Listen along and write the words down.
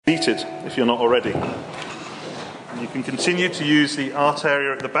Seated, if you're not already. You can continue to use the art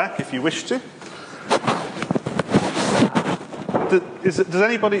area at the back if you wish to. Does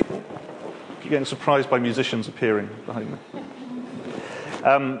anybody... You're getting surprised by musicians appearing behind me.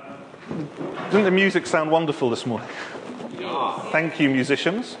 Didn't the music sound wonderful this morning? Thank you,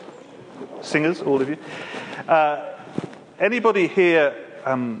 musicians, singers, all of you. Anybody here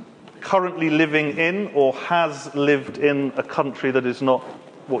currently living in or has lived in a country that is not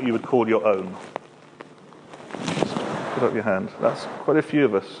what you would call your own? Put up your hand. That's quite a few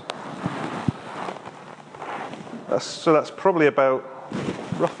of us. That's probably about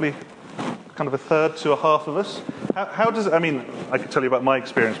roughly kind of a third to a half of us. How does it, I mean, I could tell you about my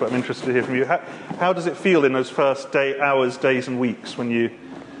experience, but I'm interested to hear from you. How does it feel in those first hours, days and weeks when you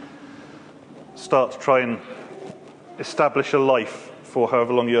start to try and establish a life for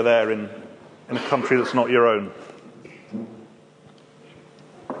however long you're there in a country that's not your own?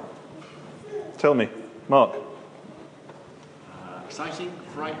 Tell me. Mark. Exciting,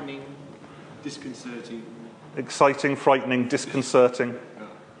 frightening, disconcerting. Exciting, frightening, disconcerting.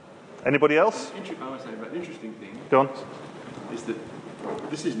 Anybody else? I must say, but an interesting thing Go on. is that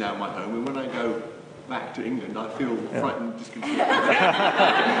this is now my home, and when I go back to England, I feel frightened, disconcerted.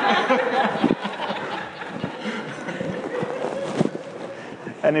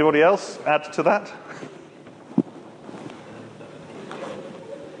 Anybody else add to that? I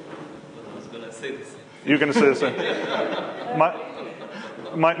was going to say this. You're going to say the same.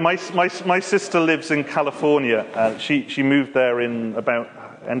 My sister lives in California. She moved there in about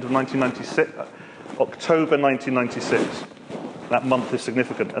end of 1996, October 1996. That month is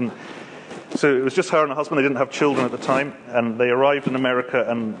significant. And so it was just her and her husband. They didn't have children at the time, and they arrived in America.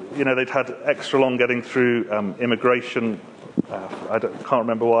 And they'd had extra long getting through immigration. Can't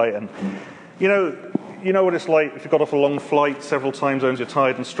remember why. And you know what it's like if you got off a long flight, several time zones, you're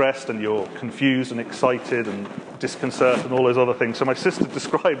tired and stressed, and you're confused and excited and disconcerted and all those other things. So my sister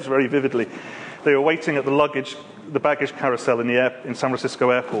describes very vividly. They were waiting at the baggage carousel in San Francisco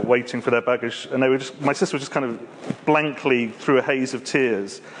airport, waiting for their baggage, and my sister was just kind of blankly, through a haze of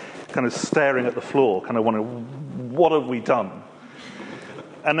tears, kind of staring at the floor, kind of wondering, what have we done?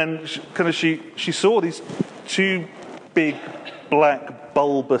 And then she saw these two big, black,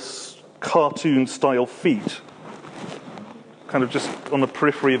 bulbous, cartoon-style feet, kind of just on the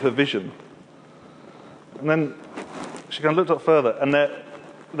periphery of her vision. And then she kind of looked up further, and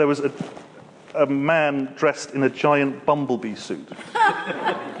there was a man dressed in a giant bumblebee suit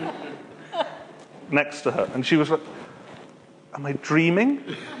next to her. And she was like, am I dreaming?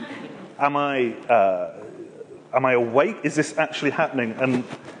 Am I awake? Is this actually happening? And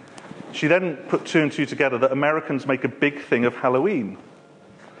she then put two and two together that Americans make a big thing of Halloween.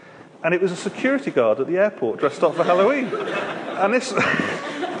 And it was a security guard at the airport dressed up for Halloween. And this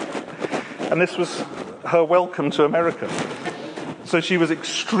was her welcome to America. So she was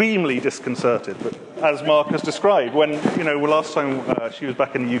extremely disconcerted. But as Mark has described, when, last time she was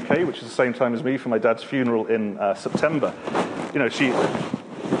back in the UK, which is the same time as me for my dad's funeral in September, she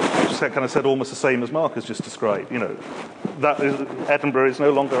kind of said almost the same as Mark has just described. Edinburgh is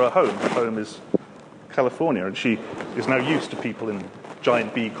no longer her home. Her home is California, and she is now used to people in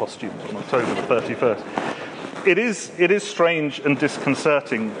giant bee costumes on October the 31st. It is strange and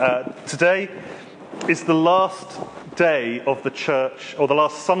disconcerting. Today is the last day of the church, or the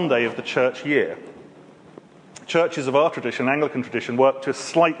last Sunday of the church year. Churches of our tradition, Anglican tradition, work to a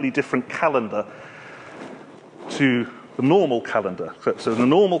slightly different calendar to the normal calendar. So the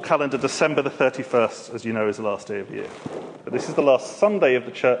normal calendar, December the 31st, as you know, is the last day of the year. But this is the last Sunday of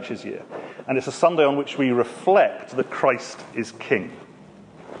the church's year. And it's a Sunday on which we reflect that Christ is King.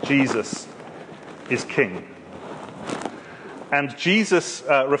 Jesus is King. And Jesus,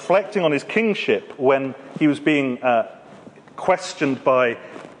 reflecting on his kingship when he was being questioned by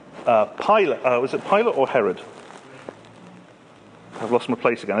Pilate, was it Pilate or Herod? I've lost my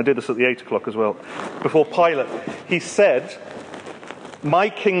place again. I did this at the 8 o'clock as well. Before Pilate, he said, "My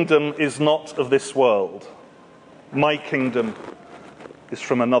kingdom is not of this world. My kingdom is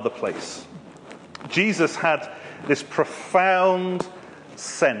from another place." Jesus had this profound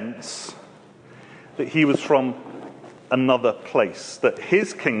sense that he was from another place, that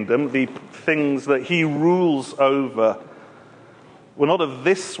his kingdom, the things that he rules over, were not of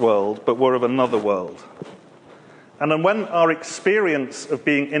this world, but were of another world. And then when our experience of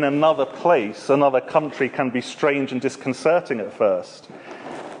being in another place, another country, can be strange and disconcerting at first,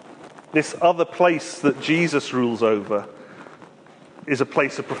 this other place that Jesus rules over is a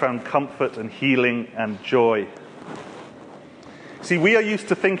place of profound comfort and healing and joy. See, we are used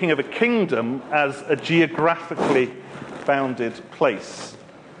to thinking of a kingdom as a geographically bounded place.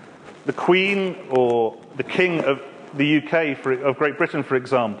 the Queen or the King of the UK, of Great Britain, for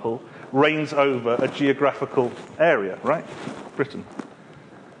example, reigns over a geographical area, right? Britain.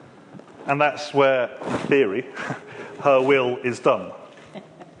 And that's where, in theory, her will is done.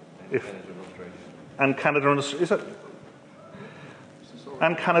 And Canada and Australia. Is that?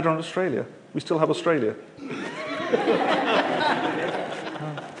 And Canada and Australia. We still have Australia.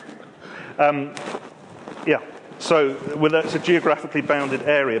 Yeah. So it's a geographically bounded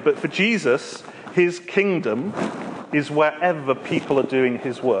area. But for Jesus, his kingdom is wherever people are doing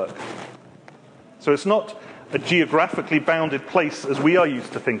his work. So it's not a geographically bounded place as we are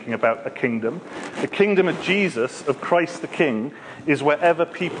used to thinking about a kingdom. The kingdom of Jesus, of Christ the King, is wherever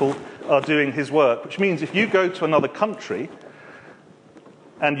people are doing his work, which means if you go to another country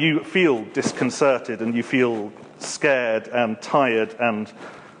and you feel disconcerted and you feel scared and tired and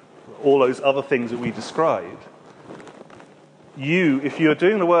all those other things that we described, if you're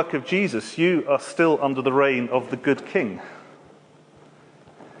doing the work of Jesus, you are still under the reign of the good King.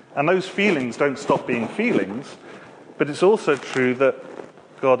 And those feelings don't stop being feelings, but it's also true that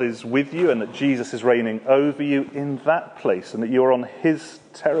God is with you and that Jesus is reigning over you in that place and that you're on his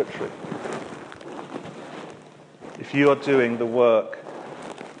territory. If you are doing the work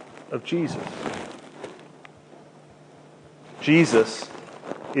of Jesus. Jesus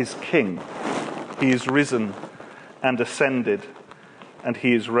is King. He is risen and ascended, and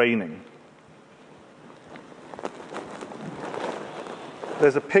he is reigning.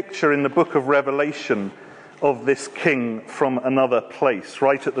 There's a picture in the book of Revelation of this king from another place,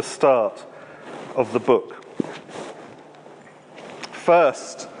 right at the start of the book.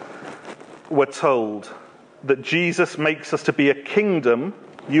 First, we're told that Jesus makes us to be a kingdom,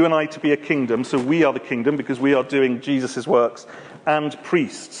 you and I to be a kingdom, so we are the kingdom because we are doing Jesus' works, and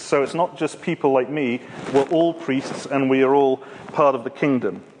priests. So it's not just people like me, we're all priests and we are all part of the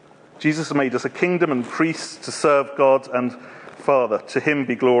kingdom. Jesus has made us a kingdom and priests to serve God and Father. To him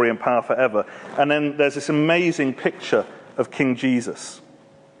be glory and power forever. And then there's this amazing picture of King Jesus.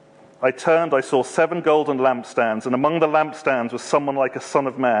 I turned, I saw 7 golden lampstands, and among the lampstands was someone like a son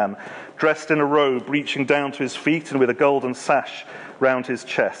of man, dressed in a robe reaching down to his feet and with a golden sash round his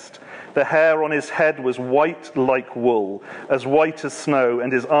chest. The hair on his head was white like wool, as white as snow,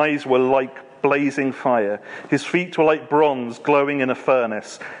 and his eyes were like blazing fire. His feet were like bronze glowing in a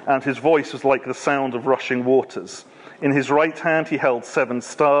furnace, and his voice was like the sound of rushing waters. In his right hand he held 7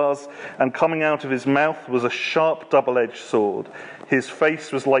 stars, and coming out of his mouth was a sharp double-edged sword. His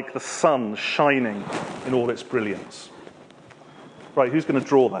face was like the sun shining in all its brilliance. Right, who's going to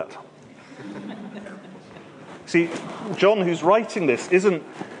draw that? See, John, who's writing this,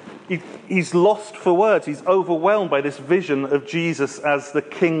 he's lost for words. He's overwhelmed by this vision of Jesus as the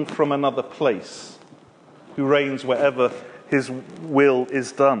king from another place, who reigns wherever his will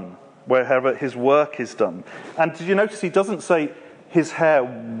is done, wherever his work is done. And did you notice he doesn't say his hair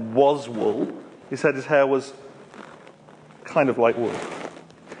was wool? He said his hair was kind of like wool.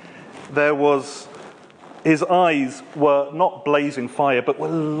 His eyes were not blazing fire, but were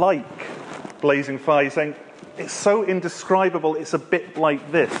like blazing fire. He's saying, it's so indescribable, it's a bit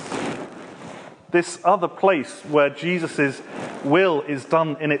like this. This other place where Jesus' will is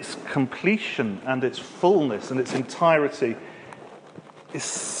done in its completion and its fullness and its entirety is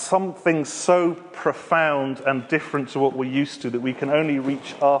something so profound and different to what we're used to that we can only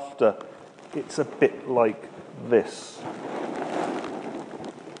reach after. It's a bit like this.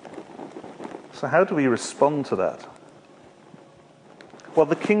 So how do we respond to that? Well,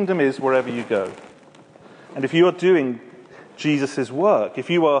 the kingdom is wherever you go. And if you are doing Jesus' work, if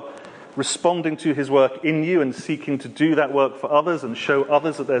you are responding to his work in you and seeking to do that work for others and show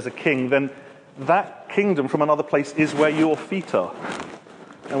others that there's a king, then that kingdom from another place is where your feet are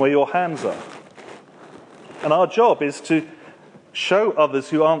and where your hands are. And our job is to show others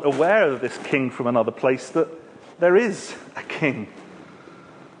who aren't aware of this king from another place that there is a king,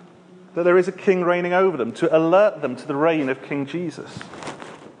 that there is a king reigning over them, to alert them to the reign of King Jesus.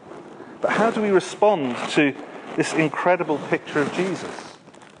 But how do we respond to this incredible picture of Jesus?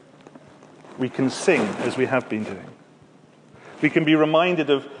 We can sing, as we have been doing. We can be reminded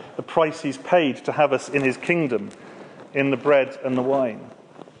of the price he's paid to have us in his kingdom, in the bread and the wine.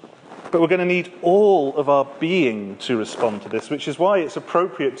 But we're going to need all of our being to respond to this, which is why it's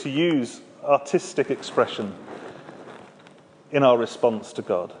appropriate to use artistic expression in our response to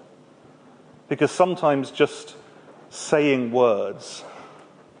God. Because sometimes just saying words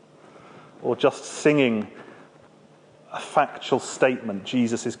or just singing a factual statement,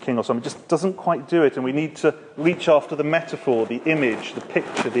 Jesus is king or something, just doesn't quite do it. And we need to reach after the metaphor, the image, the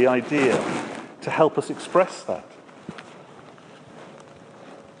picture, the idea to help us express that.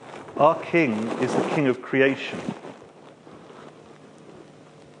 Our King is the King of creation,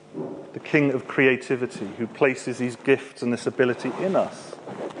 the King of creativity, who places these gifts and this ability in us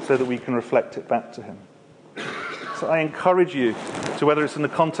so that we can reflect it back to him. So I encourage you to, whether it's in the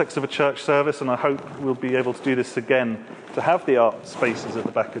context of a church service, and I hope we'll be able to do this again, to have the art spaces at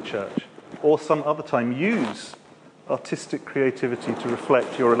the back of church, or some other time, use artistic creativity to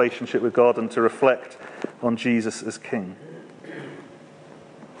reflect your relationship with God and to reflect on Jesus as King.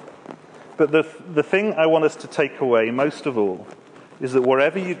 But the thing I want us to take away most of all is that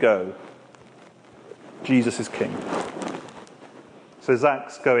wherever you go, Jesus is King. So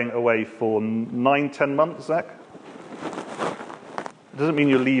Zach's going away for 9-10 months, Zach? It doesn't mean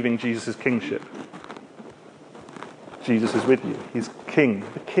you're leaving Jesus' kingship. Jesus is with you. He's King.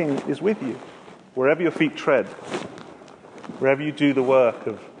 The King is with you. Wherever your feet tread, wherever you do the work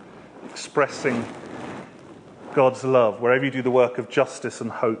of expressing God's love, wherever you do the work of justice and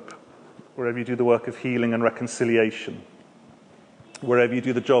hope, wherever you do the work of healing and reconciliation, wherever you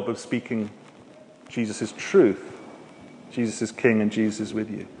do the job of speaking Jesus' truth, Jesus is King and Jesus is with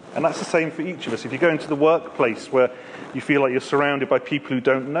you. And that's the same for each of us. If you go into the workplace where you feel like you're surrounded by people who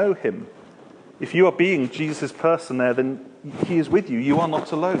don't know him, if you are being Jesus' person there, then he is with you. You are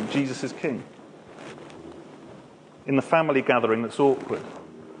not alone. Jesus is King. In the family gathering that's awkward,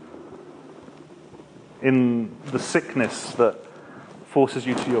 in the sickness that forces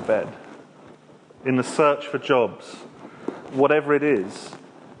you to your bed, in the search for jobs, whatever it is,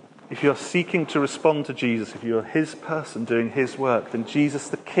 if you're seeking to respond to Jesus, if you're his person doing his work, then Jesus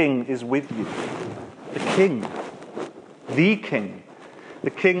the King is with you. The King. The King. The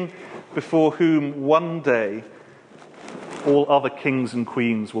King before whom one day all other kings and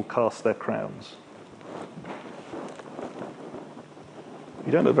queens will cast their crowns.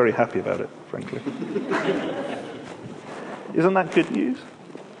 You don't look very happy about it, frankly. Isn't that good news?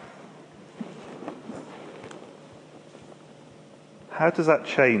 How does that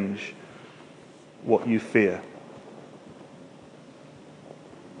change what you fear?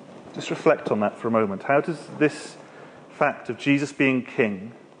 Just reflect on that for a moment. How does this fact of Jesus being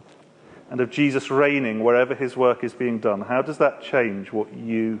King and of Jesus reigning wherever his work is being done, how does that change what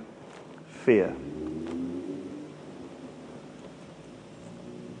you fear?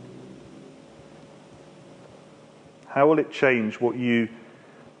 How will it change what you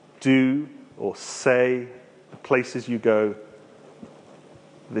do or say, the places you go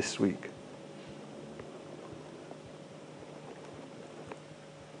this week?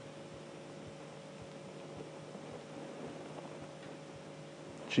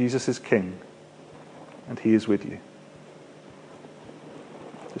 Jesus is King, and he is with you.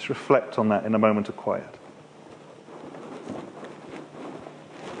 Just reflect on that in a moment of quiet.